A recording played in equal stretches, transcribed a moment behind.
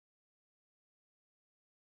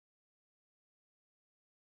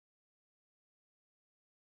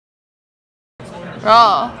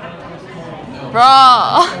Bro.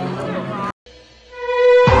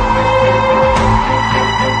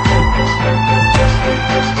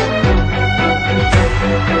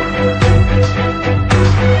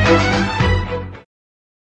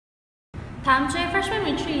 다음 주에 freshman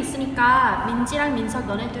retreat 있으니까 민지랑 민석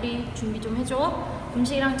너네들이 준비 좀 해줘.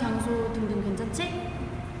 음식이랑 장소 등등 괜찮지?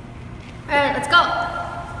 Alright, let's go!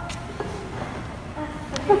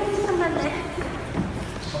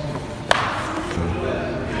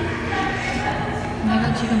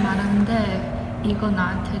 내가 지금 말하는데 이거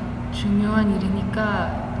나한테 중요한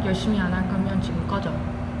일이니까 열심히 안 할 거면 지금 꺼져.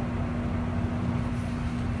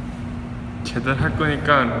 제대로 할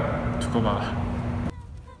거니까 두고 봐.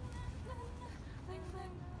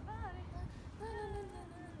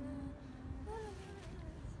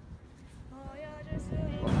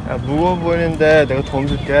 야, 무거워 보이는데 내가 도움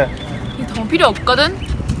줄게. 이 도움 필요 없거든?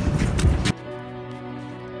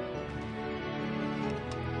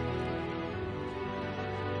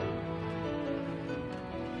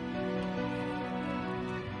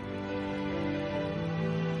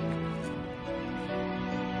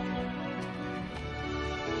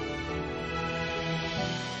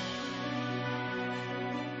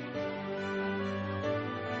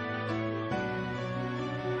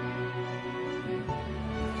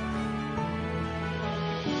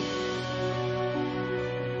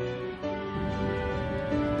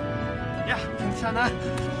 야, 괜찮아.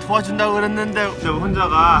 도와준다고 그랬는데 왜 혼자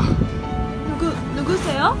가?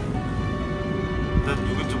 누구세요? 너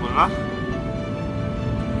누군지 몰라?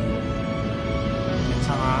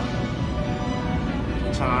 괜찮아.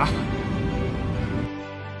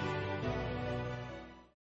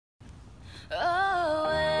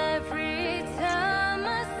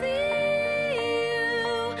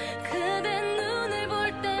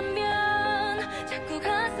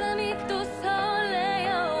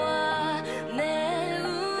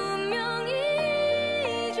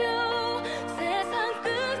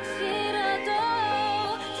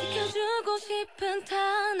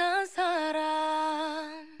 단 한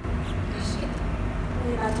사람.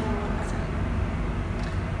 우리 마지막으로 가자.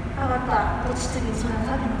 아 맞다. 너 진짜 민수랑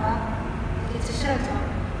사귄 거야? 걔 싫어했죠?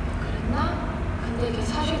 그랬나? 근데 걔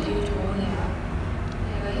사실 되게 좋은 애야.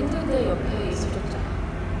 내가 힘들 때 옆에 있어줬잖아.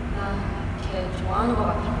 나 걔 좋아하는 거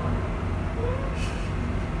같아.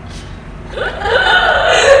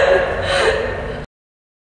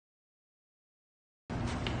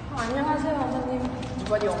 안녕하세요 어머님.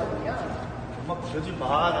 누가 네 어머니야? 엄마 그러지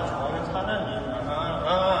마. 나 좋아하는 사람이야.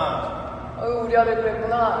 어휴 우리 아들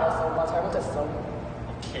그랬구나. 알았어 엄마 잘못했어.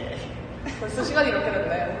 오케이. 벌써 시간이 이렇게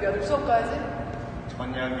됐네. 우리 아들 수업 가야지.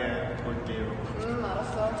 저녁에 볼게요.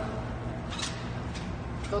 알았어.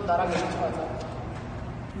 넌 나랑 얘기 좀 하자.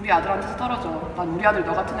 우리 아들한테서 떨어져. 난 우리 아들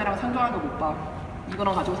너 같은 애랑 상종하는 거 못 봐.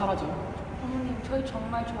 이거나 가지고 사라져. 어머님, 저희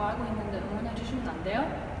정말 좋아하고 있는데 응원해 주시면 안 돼요?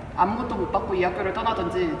 아무것도 못 받고 이 학교를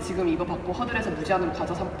떠나든지 지금 이거 받고 허들에서 무제한으로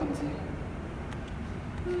과자 사 먹든지.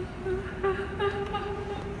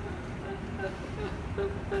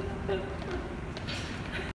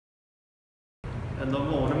 야,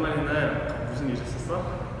 너무 오랜만이네. 무슨 일 있었어?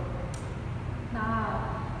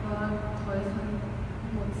 나 너랑 더 이상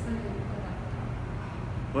못 살릴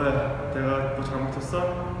것 같아. 왜? 내가 뭐 잘못했어?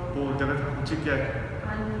 뭐 내가 다 고칠게.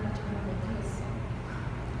 아니, 나 정말 못하겠어.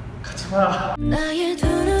 가지마. 나의